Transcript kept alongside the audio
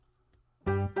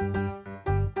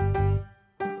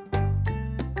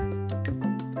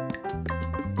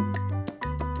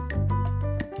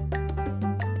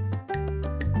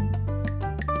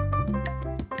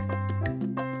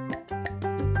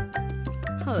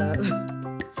Hold up.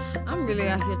 I'm really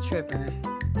out here tripping.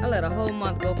 I let a whole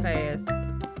month go past.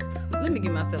 Let me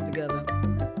get myself together.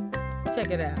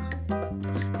 Check it out.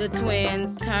 The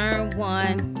twins turned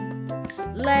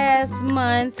 1 last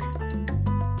month.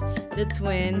 The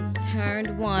twins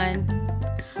turned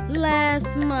 1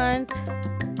 last month.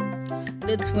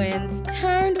 The twins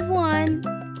turned 1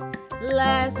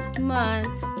 last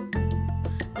month.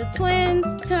 The twins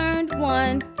turned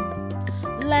 1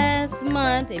 last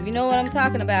month. If you know what I'm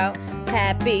talking about.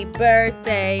 Happy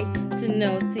birthday to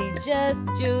Noti Just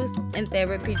Juice and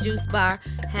Therapy Juice Bar.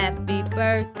 Happy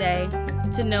birthday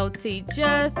to Noti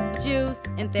Just Juice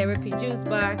and Therapy Juice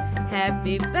Bar.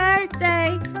 Happy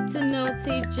birthday to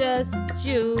Noti Just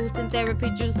Juice and Therapy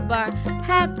Juice Bar.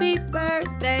 Happy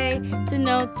birthday to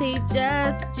Noti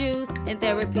Just Juice and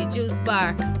Therapy Juice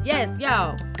Bar. Yes,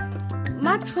 y'all.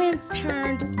 My twins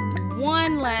turned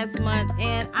 1 last month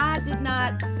and I did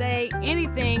not say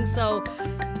anything. So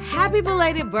happy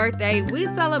belated birthday. We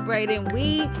celebrated.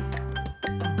 We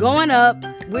going up.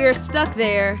 We're stuck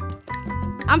there.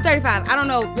 I'm 35. I don't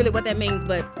know really what that means,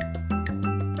 but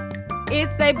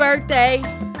it's their birthday.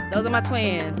 Those are my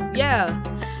twins. Yeah.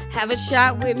 Have a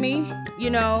shot with me.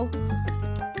 You know,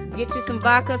 get you some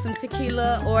vodka, some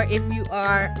tequila, or if you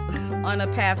are on a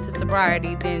path to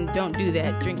sobriety, then don't do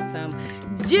that. Drink some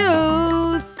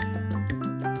juice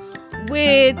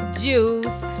with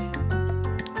juice.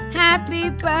 Happy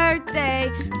birthday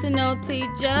to Noti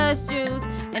Just Juice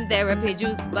and Therapy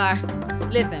Juice Bar.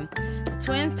 Listen, the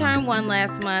twins turned 1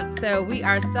 last month, so we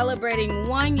are celebrating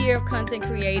 1 year of content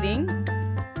creating.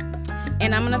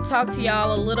 And I'm going to talk to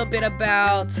y'all a little bit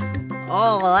about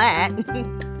all that.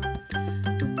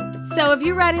 So if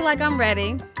you're ready like I'm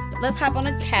ready, let's hop on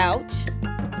the couch,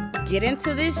 get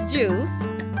into this juice.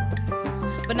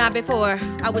 But not before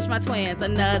I wish my twins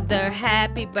another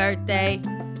happy birthday.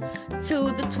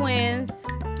 To the twins.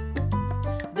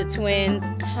 The twins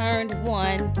turned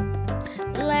 1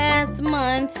 last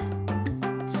month.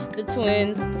 The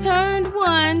twins turned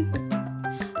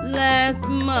 1 last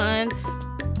month.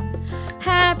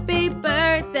 Happy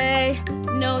birthday,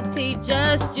 Noti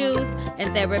Just Juice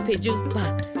and Therapy Juice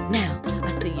Bar. Now,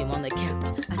 I see you on the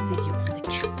couch. I see you on the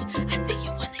couch. I see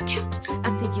you on the couch. I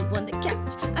see you on the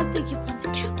couch. I see you on the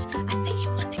couch. I see you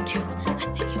on the couch.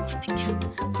 I see you on the couch.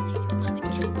 I see you on the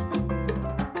couch.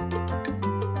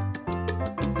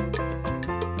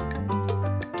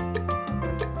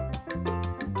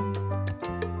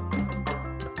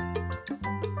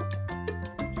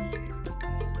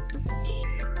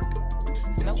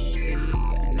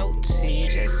 No tea,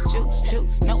 just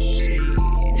juice, no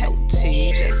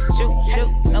tea, just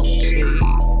juice, no tea.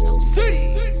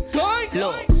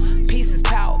 Look, peace is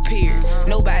power, period.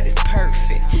 Nobody's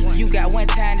perfect. You got one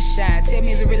time to shine. Tell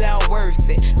me, is it really all worth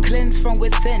it? Cleanse from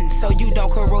within so you don't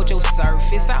corrode your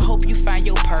surface. I hope you find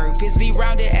your purpose. Be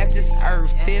rounded as this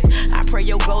earth is. I pray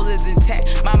your goal is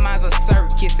intact. My mind's a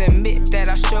circus. Admit that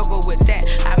I struggle with that.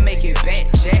 I make it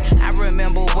back, Jack. I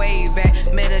remember way back.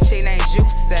 Met a chick named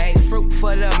Juice. Fruit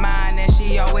for the mind, and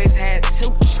she always had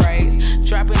 2 trays.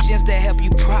 Dropping gems that help you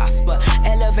prosper.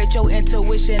 Elevate your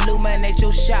intuition, illuminate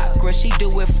your chakra. She do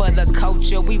it for the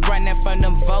culture. We running from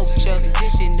them vultures.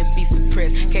 Addiction to be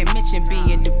suppressed. Can't mention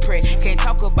being depressed. Can't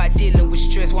talk about dealing with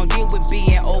stress. Won't deal with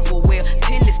being overwhelmed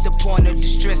till it's the point of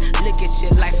distress. Look at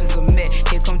your life as a mess.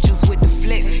 Here come Juice with the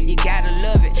flex. You gotta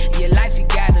love it. Your life, you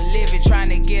gotta live it. Trying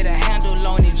to get a handle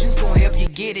on it. Juice gon' help you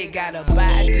get it. Got a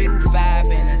Baidu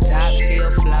vibe and a top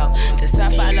field flow. The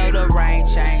sun follow the rain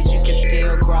change. You can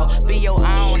still grow. Be your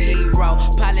own hero.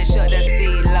 Polish up the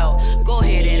steel low. Go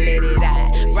ahead and let it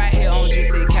out. Right here on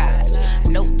Juicy Couch.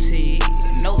 No tea,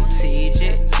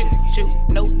 just choo,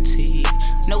 no tea,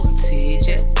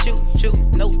 just choo,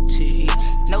 no tea,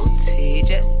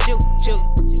 just choo.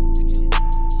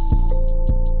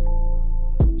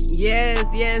 Yes.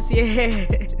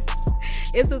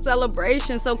 It's a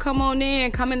celebration, so come on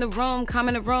in, come in the room.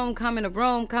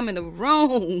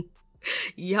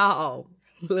 Y'all,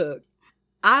 look,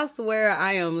 I swear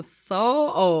I am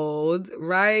so old,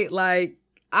 right? Like,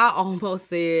 I almost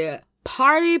said,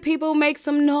 party people make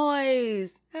some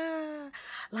noise.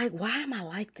 Like, why am I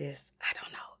like this? I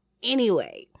don't know.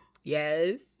 Anyway,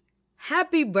 yes.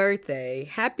 Happy birthday.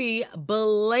 Happy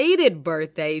belated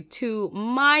birthday to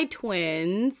my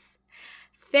twins,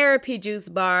 Therapy Juice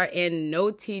Bar and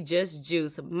Noti Just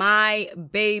Juice. My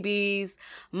babies,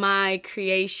 my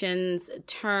creations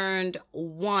turned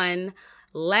 1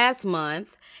 last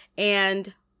month,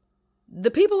 and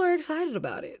the people are excited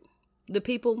about it. The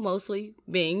people mostly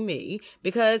being me,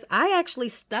 because I actually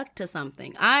stuck to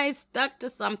something. I stuck to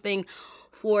something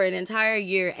for an entire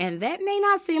year, and that may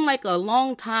not seem like a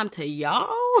long time to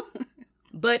y'all,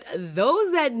 But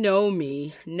those that know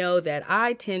me know that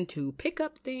I tend to pick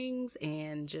up things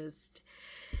and just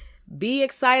be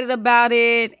excited about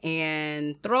it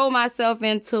and throw myself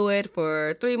into it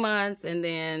for 3 months. And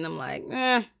then I'm like,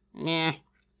 meh.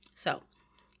 So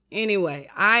anyway,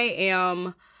 I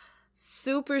am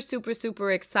super, super, super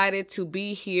excited to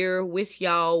be here with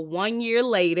y'all 1 year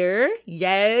later.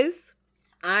 Yes,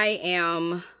 I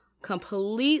am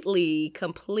completely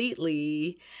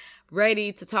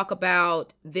ready to talk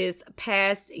about this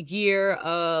past year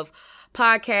of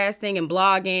podcasting and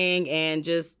blogging and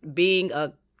just being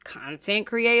a content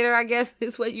creator, I guess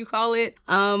is what you call it.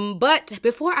 But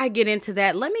before I get into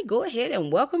that, let me go ahead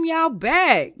and welcome y'all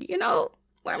back.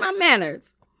 Where are my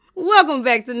manners? Welcome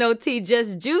back to No Tea,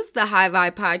 Just Juice, the High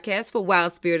Vibe podcast for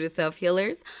wild spirited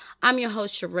self-healers. I'm your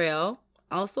host, Sherelle,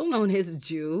 also known as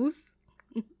Juice.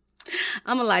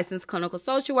 I'm a licensed clinical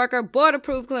social worker,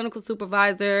 board-approved clinical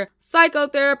supervisor,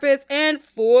 psychotherapist, and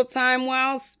full-time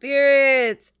wild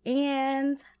spirits,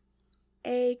 and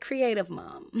a creative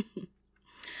mom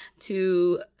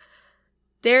to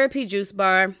Therapy Juice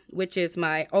Bar, which is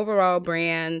my overall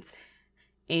brand,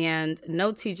 and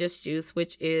No Tea Just Juice,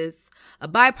 which is a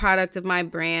byproduct of my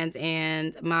brand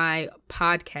and my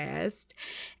podcast.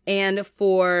 And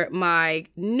for my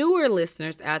newer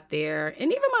listeners out there,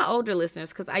 and even my older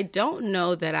listeners, because I don't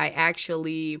know that I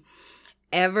actually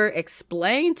ever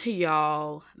explained to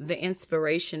y'all the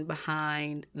inspiration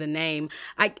behind the name.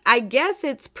 I guess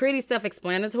it's pretty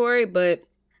self-explanatory, but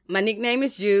my nickname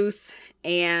is Juice,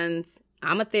 and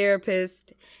I'm a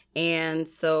therapist, and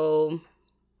so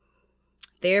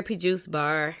Therapy Juice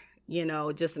Bar,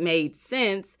 just made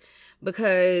sense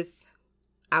because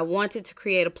I wanted to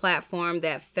create a platform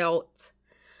that felt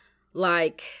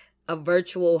like a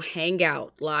virtual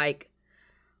hangout, like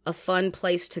a fun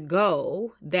place to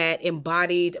go that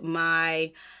embodied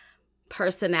my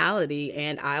personality,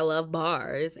 and I love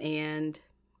bars, and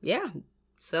that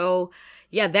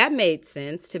made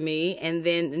sense to me. And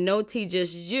then No Tea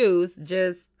Just Juice,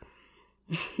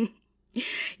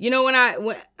 when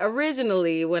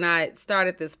I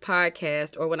started this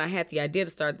podcast, or when I had the idea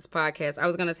to start this podcast, I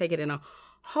was going to take it in a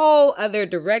whole other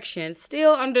direction,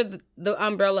 still under the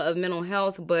umbrella of mental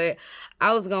health, but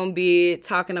I was going to be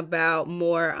talking about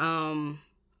more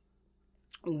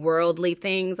worldly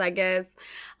things, I guess.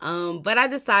 But I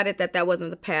decided that wasn't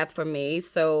the path for me.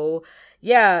 So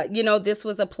this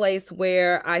was a place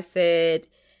where I said,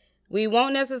 we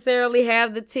won't necessarily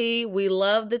have the tea. We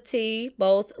love the tea,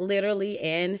 both literally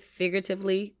and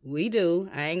figuratively. We do.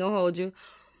 I ain't gonna hold you.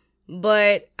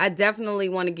 But I definitely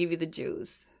want to give you the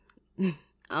juice.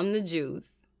 I'm the juice.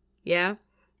 Yeah?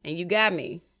 And you got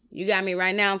me. You got me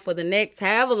right now for the next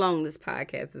however long this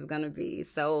podcast is going to be.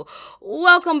 So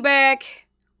welcome back.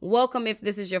 Welcome if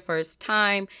this is your first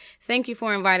time. Thank you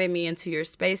for inviting me into your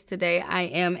space today. I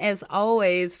am, as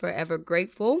always, forever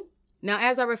grateful. Now,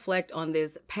 as I reflect on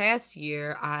this past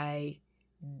year, I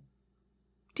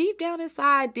deep down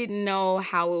inside didn't know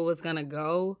how it was going to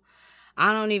go.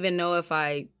 I don't even know if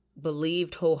I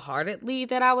believed wholeheartedly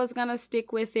that I was going to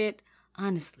stick with it.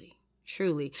 Honestly,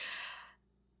 truly.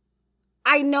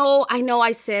 I know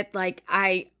I said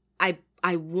I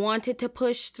wanted to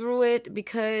push through it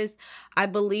because I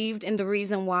believed in the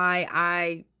reason why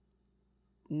I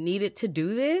needed to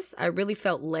do this. I really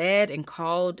felt led and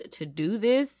called to do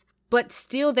this. But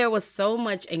still, there was so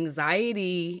much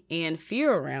anxiety and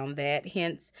fear around that.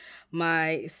 Hence,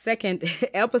 my second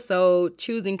episode,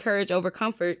 Choosing Courage Over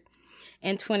Comfort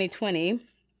in 2020.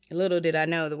 Little did I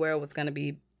know the world was going to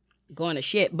be going to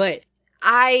shit. But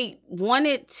I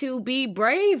wanted to be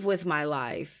brave with my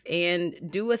life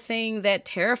and do a thing that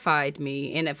terrified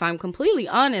me. And if I'm completely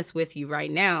honest with you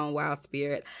right now, Wild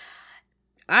Spirit,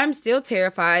 I'm still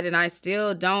terrified and I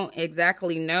still don't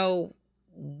exactly know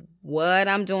what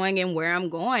I'm doing and where I'm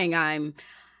going. I'm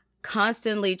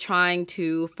constantly trying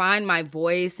to find my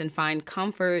voice and find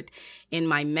comfort in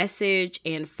my message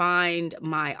and find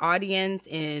my audience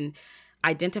and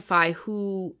identify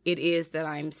who it is that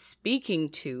I'm speaking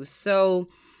to. So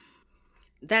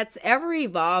that's ever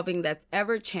evolving, that's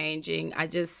ever changing. I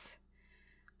just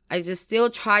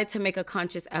still try to make a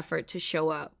conscious effort to show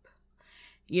up.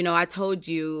 I told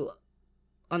you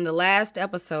on the last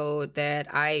episode that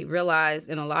I realized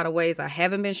in a lot of ways I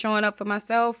haven't been showing up for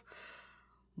myself.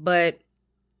 But,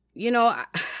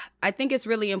 I think it's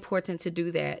really important to do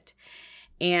that.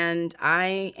 And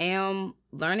I am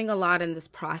learning a lot in this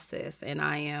process, and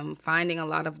I am finding a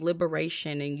lot of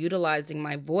liberation and utilizing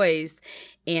my voice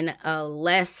in a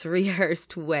less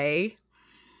rehearsed way.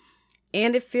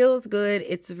 And it feels good.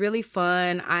 It's really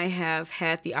fun. I have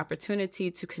had the opportunity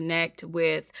to connect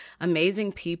with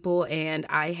amazing people, and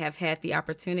I have had the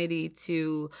opportunity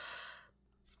to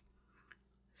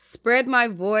spread my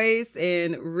voice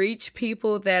and reach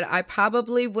people that I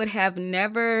probably would have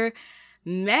never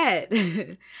met.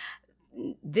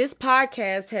 This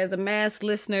podcast has amassed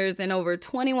listeners in over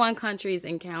 21 countries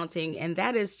and counting, and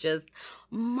that is just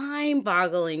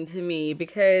mind-boggling to me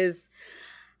because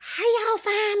how y'all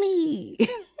find me?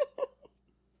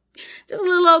 Just a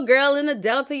little old girl in the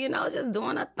Delta, just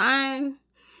doing a thing.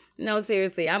 No,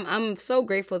 seriously, I'm so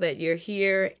grateful that you're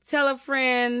here. Tell a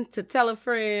friend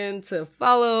to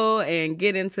follow and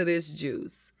get into this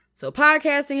juice. So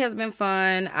podcasting has been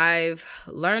fun. I've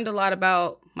learned a lot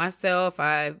about myself.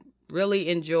 I've really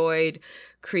enjoyed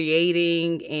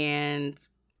creating, and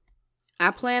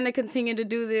I plan to continue to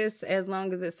do this as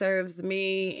long as it serves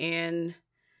me and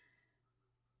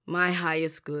my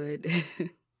highest good.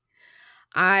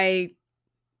 I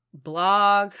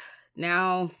blog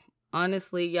now.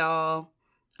 Honestly, y'all,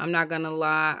 I'm not gonna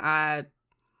lie. I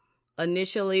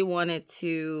initially wanted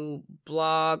to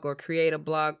blog or create a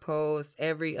blog post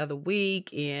every other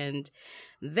week, and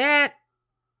that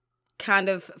kind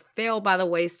of fell by the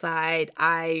wayside.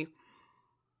 I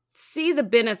see the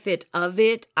benefit of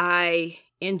it. I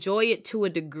enjoy it to a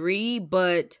degree,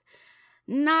 but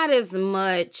not as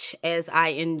much as I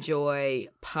enjoy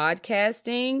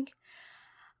podcasting.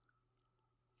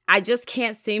 I just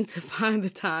can't seem to find the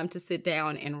time to sit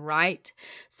down and write.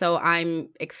 So I'm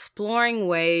exploring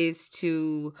ways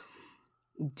to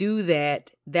do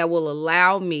that will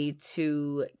allow me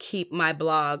to keep my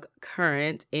blog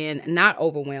current and not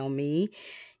overwhelm me.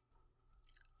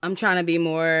 I'm trying to be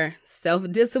more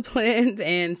self-disciplined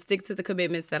and stick to the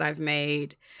commitments that I've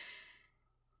made,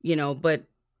 but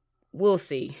we'll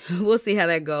see. We'll see how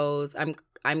that goes.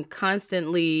 I'm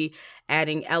constantly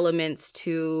adding elements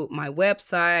to my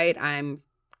website. I'm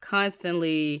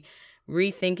constantly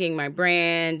rethinking my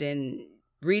brand and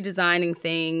redesigning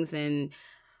things and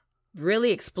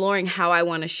really exploring how I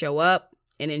want to show up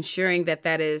and ensuring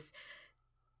that is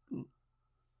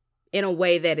in a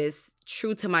way that is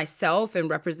true to myself and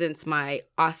represents my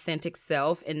authentic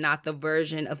self and not the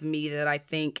version of me that I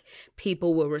think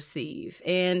people will receive.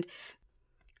 And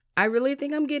I really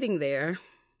think I'm getting there.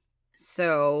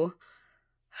 So,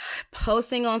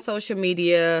 posting on social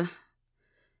media,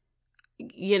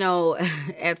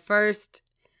 at first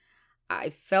I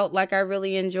felt like I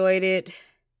really enjoyed it,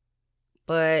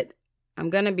 but I'm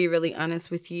going to be really honest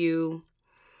with you.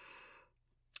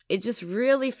 It just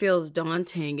really feels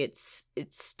daunting. It's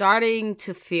starting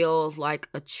to feel like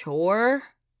a chore.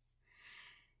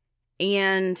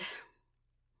 And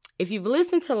if you've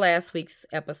listened to last week's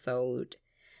episode,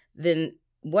 then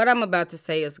what I'm about to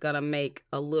say is going to make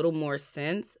a little more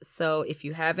sense. So if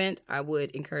you haven't, I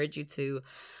would encourage you to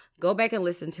go back and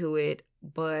listen to it.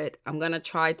 But I'm going to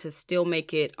try to still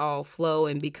make it all flow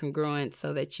and be congruent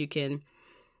so that you can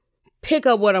pick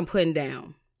up what I'm putting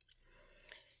down.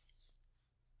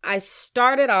 I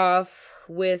started off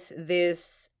with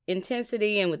this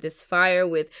intensity and with this fire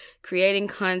with creating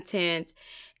content,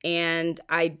 and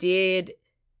I did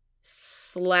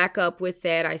slack up with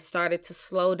that. I started to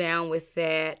slow down with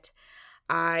that.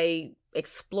 I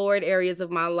explored areas of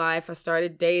my life. I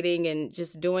started dating and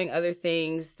just doing other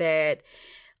things that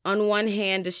on one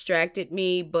hand distracted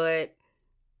me, but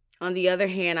on the other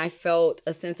hand, I felt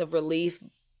a sense of relief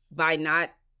by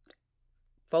not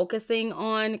focusing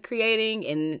on creating.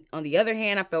 And on the other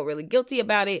hand, I felt really guilty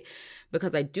about it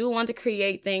because I do want to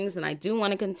create things and I do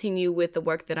want to continue with the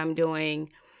work that I'm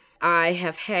doing. I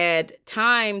have had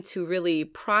time to really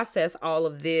process all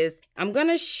of this. I'm going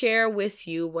to share with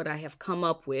you what I have come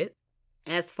up with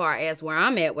as far as where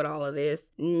I'm at with all of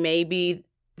this. Maybe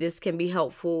this can be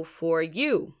helpful for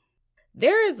you.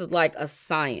 There is like a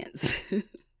science.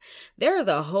 There is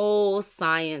a whole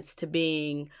science to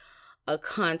being a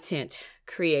content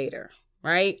creator,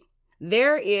 right?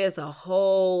 There is a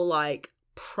whole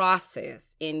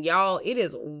process, and y'all, it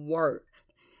is work.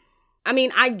 I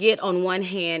mean, I get on one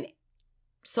hand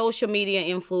social media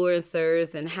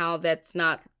influencers and how that's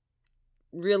not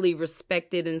really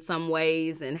respected in some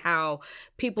ways and how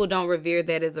people don't revere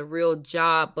that as a real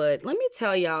job. But let me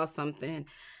tell y'all something.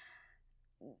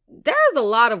 There's a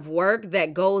lot of work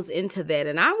that goes into that.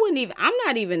 And I'm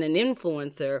not even an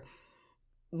influencer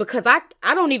because I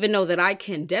don't even know that I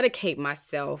can dedicate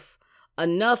myself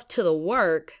enough to the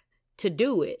work to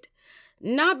do it.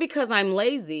 Not because I'm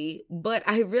lazy, but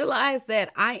I realize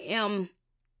that I am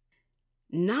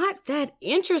not that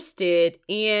interested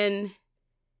in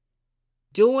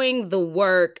doing the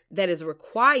work that is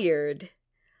required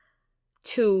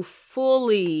to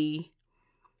fully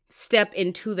step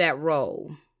into that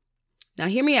role. Now,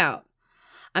 hear me out.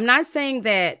 I'm not saying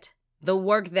that the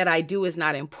work that I do is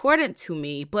not important to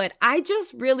me, but I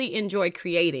just really enjoy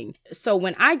creating. So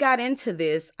when I got into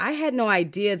this, I had no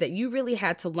idea that you really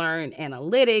had to learn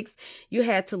analytics. You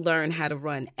had to learn how to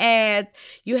run ads.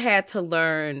 You had to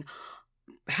learn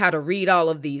how to read all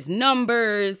of these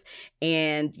numbers,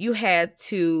 and you had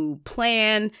to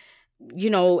plan,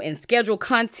 and schedule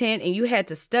content, and you had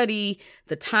to study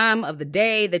the time of the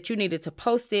day that you needed to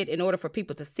post it in order for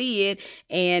people to see it.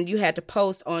 And you had to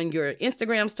post on your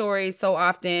Instagram stories so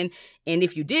often. And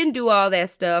if you didn't do all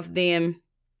that stuff, then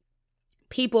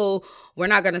people were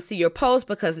not going to see your post,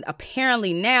 because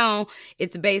apparently now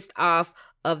it's based off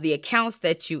of the accounts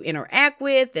that you interact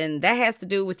with, and that has to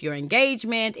do with your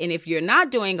engagement. And if you're not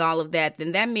doing all of that,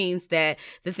 then that means that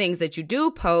the things that you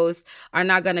do post are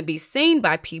not going to be seen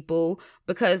by people,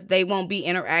 because they won't be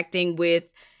interacting with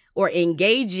or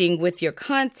engaging with your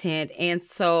content. And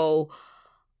so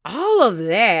all of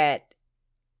that,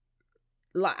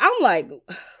 I'm like,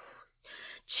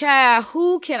 child,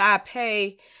 who can I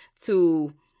pay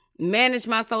to manage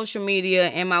my social media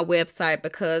and my website?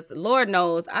 Because Lord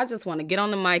knows I just want to get on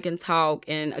the mic and talk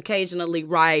and occasionally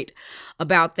write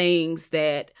about things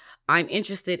that I'm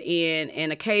interested in,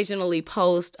 and occasionally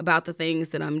post about the things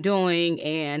that I'm doing,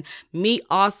 and meet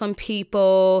awesome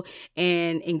people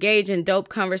and engage in dope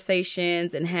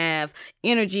conversations and have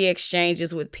energy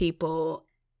exchanges with people.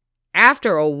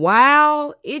 After a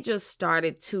while, it just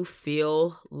started to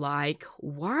feel like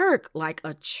work, like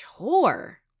a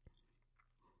chore.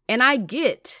 And I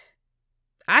get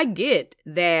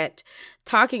that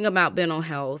talking about mental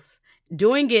health,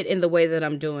 doing it in the way that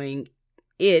I'm doing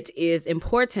it is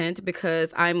important,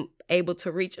 because I'm able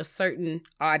to reach a certain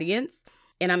audience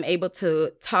and I'm able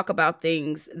to talk about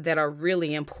things that are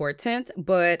really important.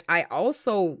 But I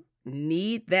also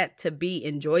need that to be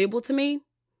enjoyable to me,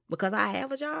 because I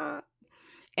have a job.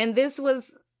 And this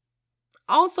was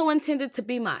also intended to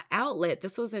be my outlet.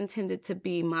 This was intended to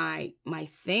be my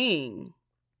thing.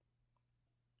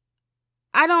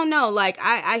 I don't know. Like,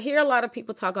 I hear a lot of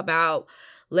people talk about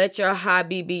let your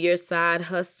hobby be your side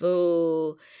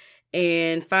hustle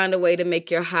and find a way to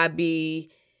make your hobby,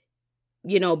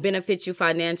 benefit you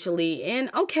financially.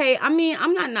 And okay, I mean,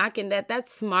 I'm not knocking that.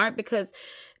 That's smart, because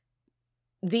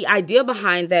the idea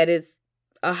behind that is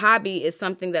a hobby is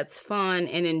something that's fun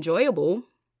and enjoyable.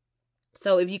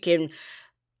 So if you can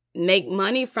make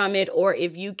money from it, or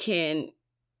if you can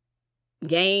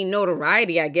gain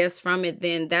notoriety, I guess, from it,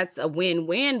 then that's a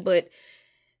win-win. But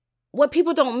what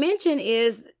people don't mention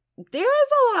is there is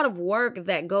a lot of work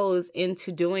that goes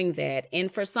into doing that.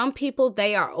 And for some people,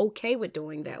 they are okay with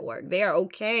doing that work. They are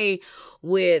okay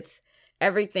with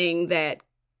everything that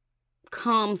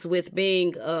comes with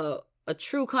being a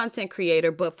true content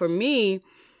creator. But for me,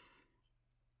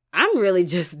 I'm really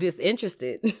just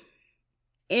disinterested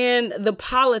in the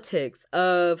politics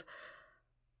of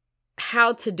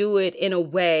how to do it in a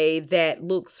way that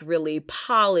looks really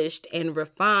polished and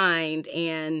refined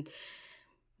and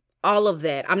all of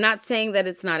that. I'm not saying that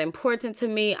it's not important to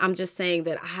me. I'm just saying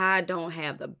that I don't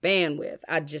have the bandwidth.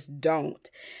 I just don't.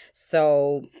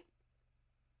 So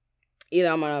either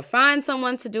I'm going to find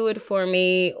someone to do it for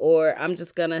me, or I'm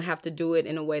just going to have to do it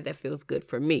in a way that feels good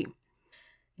for me.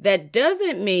 That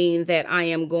doesn't mean that I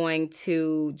am going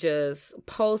to just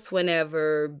post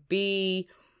whenever, be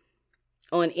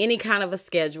on any kind of a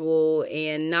schedule,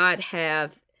 and not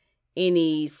have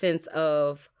any sense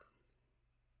of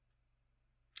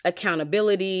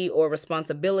accountability or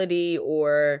responsibility,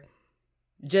 or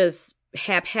just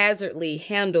haphazardly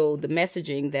handle the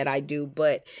messaging that I do.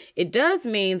 But it does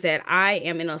mean that I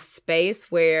am in a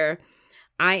space where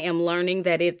I am learning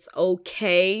that it's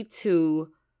okay to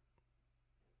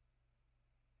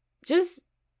just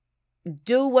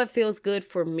do what feels good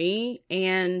for me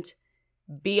and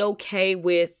be okay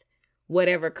with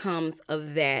whatever comes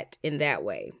of that in that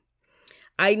way.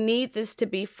 I need this to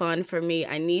be fun for me.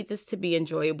 I need this to be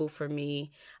enjoyable for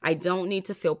me. I don't need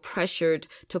to feel pressured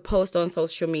to post on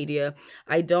social media.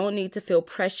 I don't need to feel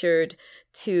pressured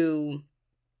to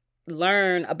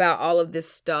learn about all of this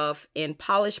stuff and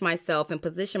polish myself and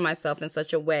position myself in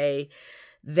such a way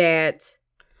that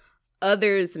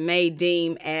others may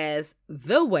deem as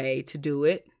the way to do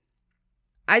it.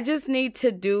 I just need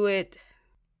to do it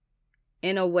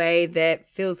in a way that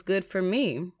feels good for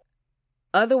me.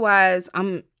 Otherwise,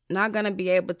 I'm not going to be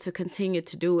able to continue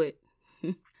to do it.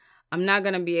 I'm not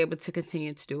going to be able to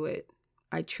continue to do it.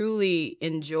 I truly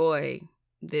enjoy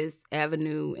this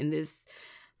avenue and this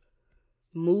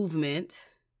movement.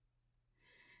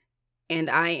 And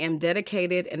I am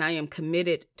dedicated and I am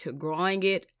committed to growing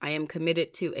it. I am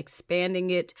committed to expanding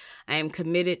it. I am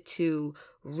committed to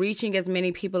reaching as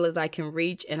many people as I can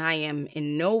reach. And I am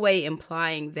in no way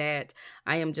implying that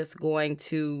I am just going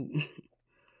to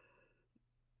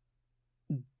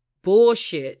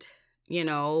bullshit,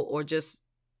 or just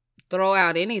throw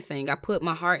out anything. I put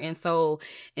my heart and soul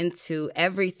into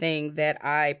everything that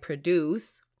I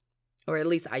produce, or at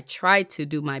least I try to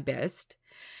do my best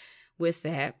with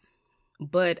that.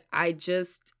 But I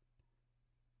just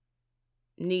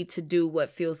need to do what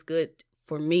feels good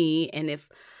for me. And if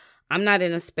I'm not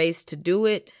in a space to do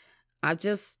it, I've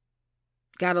just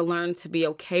got to learn to be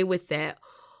okay with that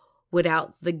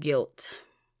without the guilt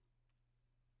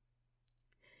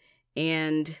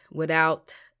and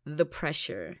without the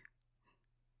pressure.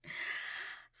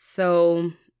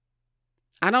 So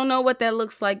I don't know what that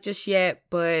looks like just yet,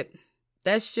 but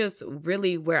that's just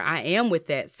really where I am with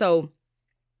that. So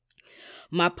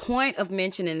my point of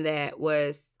mentioning that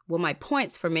my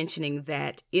points for mentioning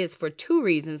that is for two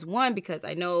reasons. One, because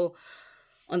I know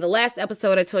on the last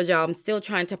episode I told y'all I'm still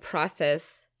trying to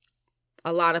process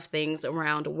a lot of things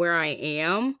around where I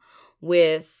am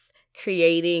with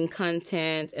creating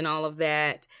content and all of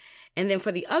that. And then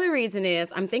for the other reason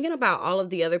is I'm thinking about all of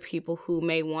the other people who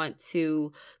may want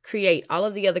to create, all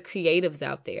of the other creatives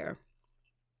out there.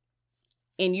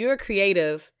 And you're a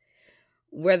creative,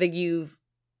 whether you've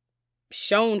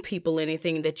shown people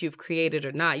anything that you've created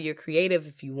or not. You're creative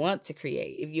if you want to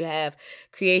create, if you have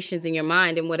creations in your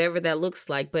mind and whatever that looks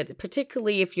like. But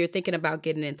particularly if you're thinking about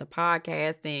getting into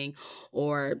podcasting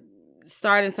or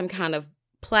starting some kind of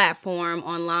platform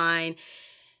online,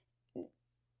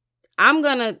 I'm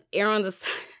going to err on the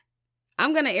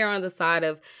side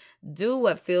of do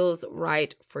what feels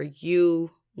right for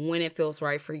you when it feels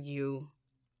right for you.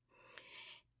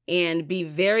 And be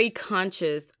very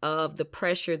conscious of the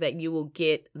pressure that you will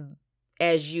get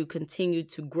as you continue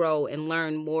to grow and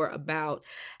learn more about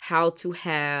how to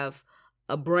have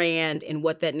a brand and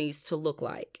what that needs to look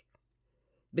like.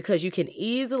 Because you can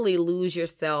easily lose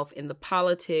yourself in the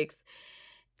politics,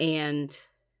 and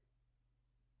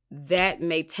that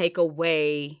may take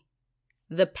away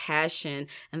the passion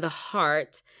and the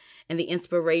heart and the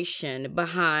inspiration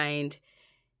behind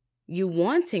you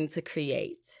wanting to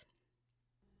create.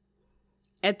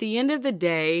 At the end of the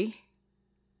day,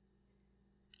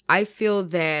 I feel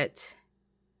that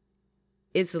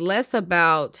it's less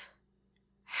about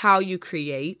how you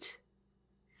create,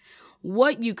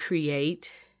 what you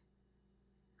create,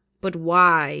 but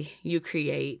why you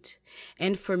create.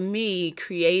 And for me,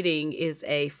 creating is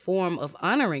a form of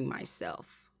honoring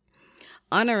myself,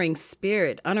 honoring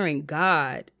spirit, honoring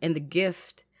God and the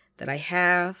gift that I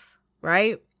have,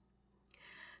 right?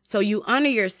 So you honor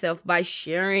yourself by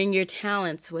sharing your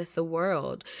talents with the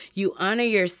world. You honor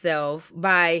yourself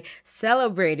by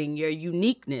celebrating your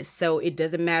uniqueness. So it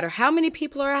doesn't matter how many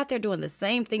people are out there doing the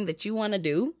same thing that you want to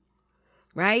do,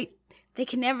 right? They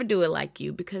can never do it like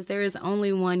you because there is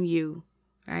only one you,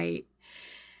 right?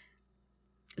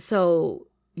 So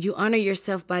you honor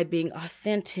yourself by being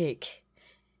authentic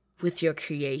with your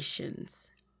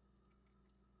creations.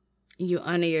 You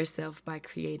honor yourself by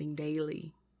creating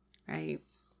daily, right?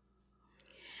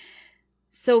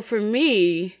 So for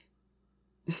me,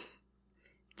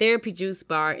 Therapy Juice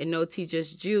Bar and No Tea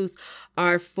Just Juice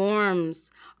are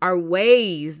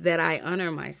ways that I honor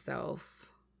myself.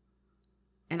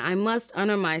 And I must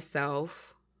honor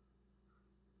myself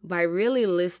by really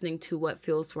listening to what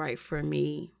feels right for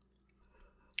me.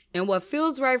 And what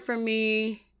feels right for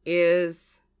me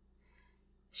is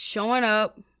showing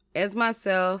up as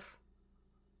myself,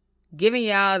 giving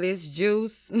y'all this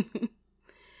juice.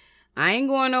 I ain't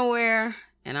going nowhere,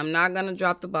 and I'm not going to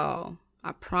drop the ball.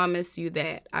 I promise you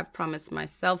that. I've promised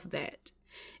myself that.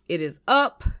 It is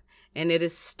up, and it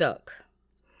is stuck.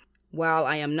 While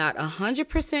I am not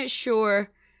 100%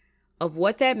 sure of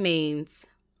what that means,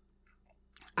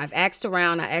 I've asked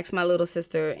around. I asked my little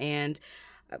sister, and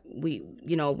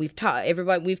we've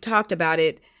talked about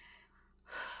it,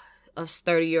 us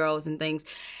 30-year-olds and things.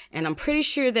 And I'm pretty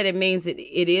sure that it means that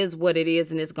it is what it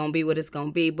is and it's going to be what it's going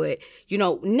to be. But,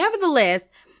 nevertheless,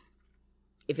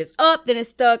 if it's up, then it's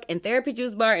stuck. And Therapy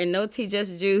Juice Bar and No Tea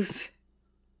Just Juice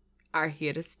are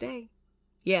here to stay.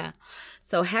 Yeah.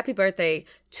 So happy birthday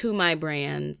to my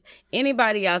brands.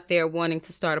 Anybody out there wanting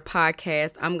to start a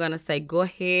podcast, I'm going to say go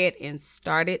ahead and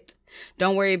start it.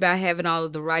 Don't worry about having all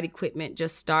of the right equipment.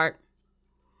 Just start.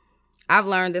 I've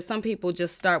learned that some people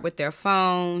just start with their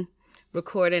phone,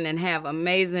 recording, and have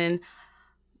amazing,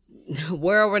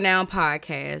 world-renowned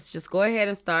podcasts. Just go ahead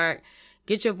and start.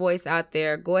 Get your voice out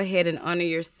there. Go ahead and honor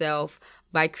yourself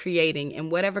by creating in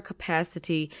whatever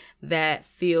capacity that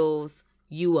fills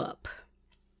you up,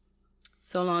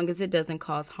 so long as it doesn't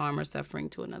cause harm or suffering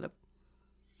to another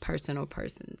person or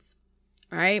persons.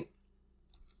 All right.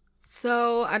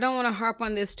 So I don't want to harp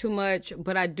on this too much,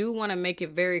 but I do want to make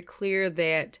it very clear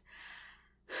that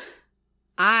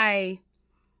I,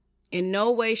 in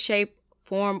no way, shape,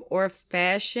 form, or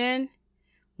fashion,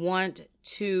 want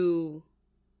to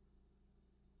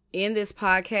end this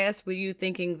podcast with you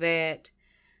thinking that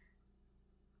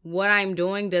what I'm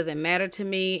doing doesn't matter to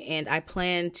me and I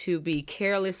plan to be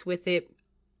careless with it.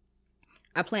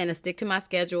 I plan to stick to my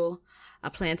schedule. I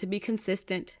plan to be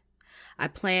consistent. I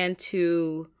plan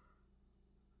to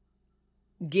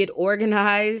get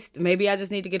organized. Maybe I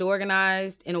just need to get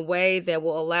organized in a way that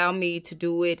will allow me to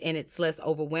do it and it's less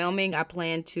overwhelming. I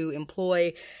plan to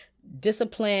employ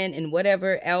discipline and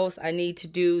whatever else I need to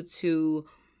do to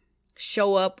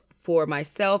show up for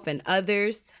myself and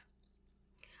others.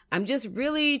 I'm just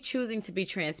really choosing to be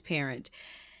transparent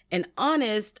and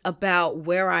honest about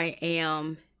where I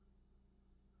am.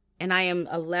 And I am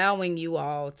allowing you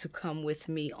all to come with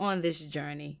me on this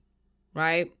journey,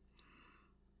 right?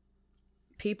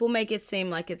 People make it seem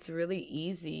like it's really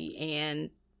easy, and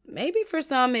maybe for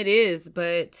some it is,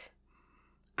 but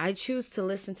I choose to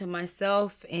listen to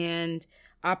myself and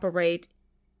operate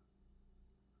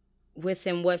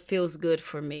within what feels good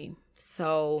for me.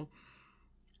 So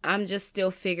I'm just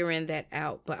still figuring that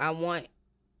out, but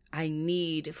I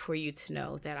need for you to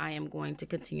know that I am going to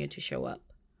continue to show up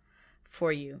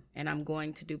for you, and I'm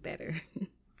going to do better.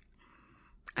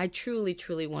 I truly,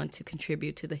 truly want to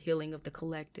contribute to the healing of the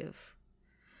collective.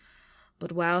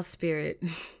 But Wild Spirit,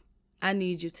 I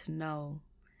need you to know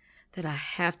that I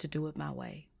have to do it my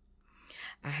way.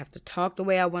 I have to talk the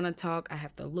way I want to talk. I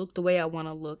have to look the way I want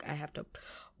to look. I have to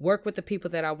work with the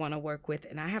people that I want to work with.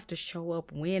 And I have to show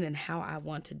up when and how I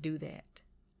want to do that.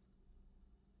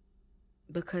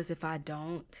 Because if I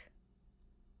don't,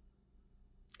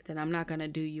 then I'm not going to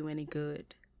do you any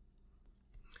good.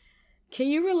 Can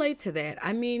you relate to that?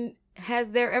 I mean,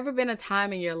 has there ever been a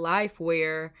time in your life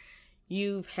where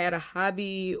you've had a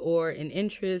hobby or an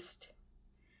interest?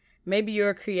 Maybe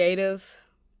you're a creative.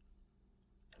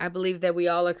 I believe that we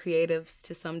all are creatives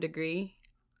to some degree,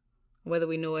 whether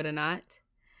we know it or not.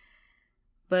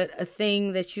 But a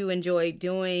thing that you enjoy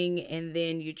doing and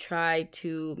then you try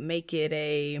to make it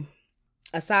a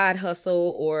side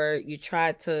hustle, or you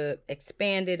tried to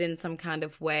expand it in some kind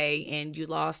of way and you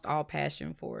lost all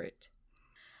passion for it.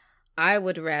 I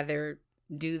would rather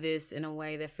do this in a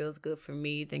way that feels good for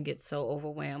me than get so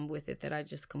overwhelmed with it that I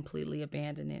just completely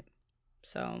abandon it.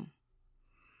 So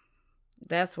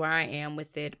that's where I am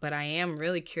with it. But I am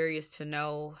really curious to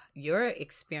know your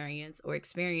experience or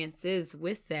experiences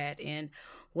with that and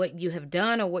what you have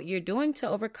done or what you're doing to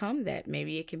overcome that.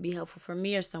 Maybe it can be helpful for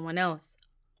me or someone else.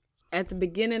 At the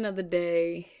beginning of the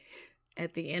day,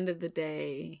 at the end of the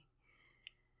day,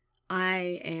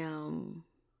 I am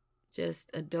just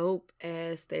a dope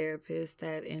ass therapist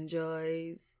that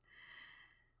enjoys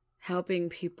helping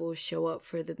people show up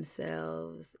for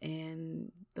themselves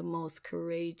in the most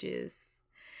courageous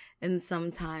and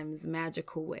sometimes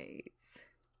magical ways.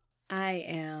 I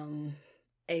am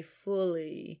a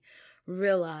fully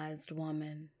realized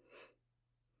woman.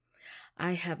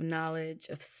 I have knowledge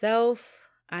of self.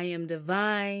 I am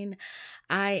divine.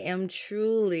 I am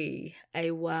truly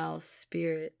a wild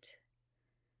spirit.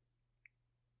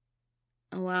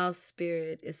 A wild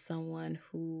spirit is someone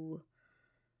who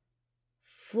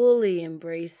fully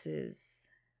embraces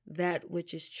that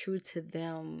which is true to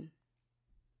them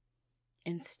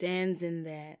and stands in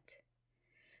that,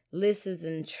 listens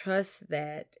and trusts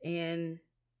that, and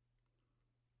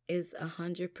is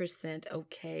 100%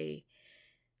 okay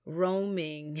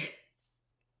roaming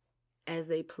as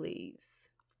they please.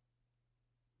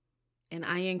 And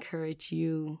I encourage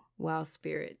you, wild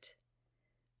spirit,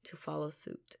 to follow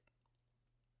suit.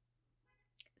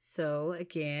 So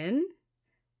again,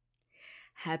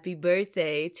 happy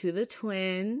birthday to the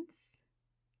twins,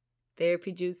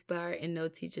 Therapy Juice Bar and No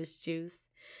Teachers Juice.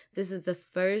 This is the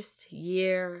first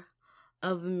year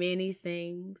of many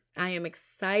things. I am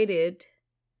excited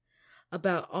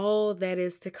about all that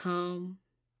is to come.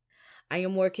 I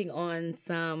am working on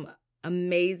some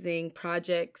amazing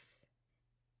projects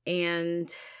and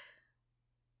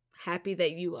happy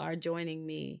that you are joining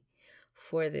me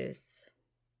for this.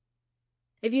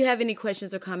 If you have any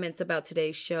questions or comments about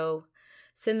today's show,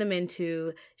 send them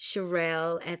into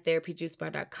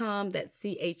Cherelle@therapyjuicebar.com. That's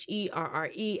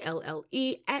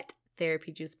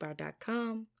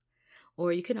CHERRELLE@therapyjuicebar.com.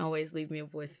 Or you can always leave me a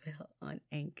voicemail on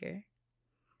Anchor.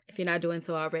 If you're not doing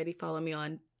so already, follow me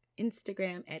on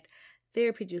Instagram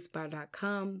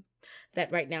therapyjuicebar.com.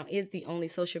 That right now is the only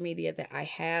social media that I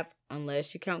have,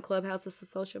 unless you count Clubhouse as a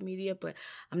social media, but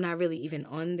I'm not really even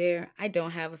on there. I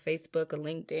don't have a Facebook, a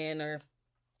LinkedIn, or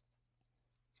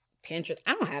Pinterest.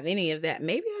 I don't have any of that.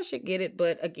 Maybe I should get it,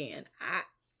 but again, I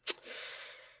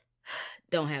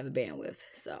don't have the bandwidth.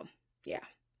 So, yeah.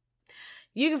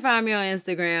 You can find me on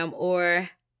Instagram or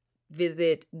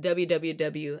visit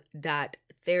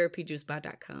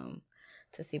www.therapyjuicebar.com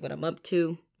to see what I'm up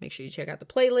to. Make sure you check out the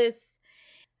playlist.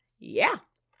 Yeah,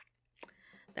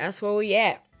 that's where we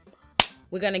at.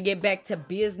 We're going to get back to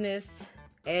business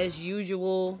as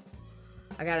usual.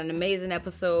 I got an amazing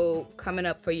episode coming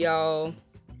up for y'all.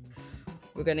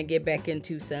 We're going to get back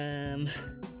into some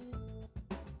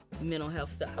mental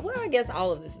health stuff. Well, I guess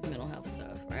all of this is mental health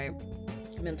stuff, right?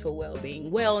 Mental well-being,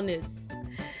 wellness,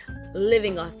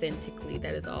 living authentically.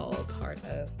 That is all part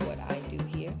of what I do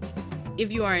here.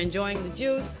 If you are enjoying the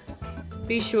juice,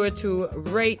 be sure to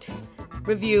rate,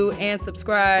 review, and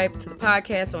subscribe to the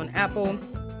podcast on Apple.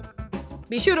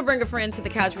 Be sure to bring a friend to the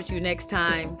couch with you next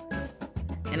time.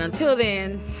 And until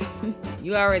then,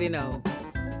 you already know.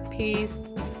 Peace,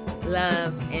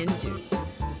 love, and juice.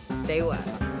 Stay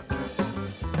wild.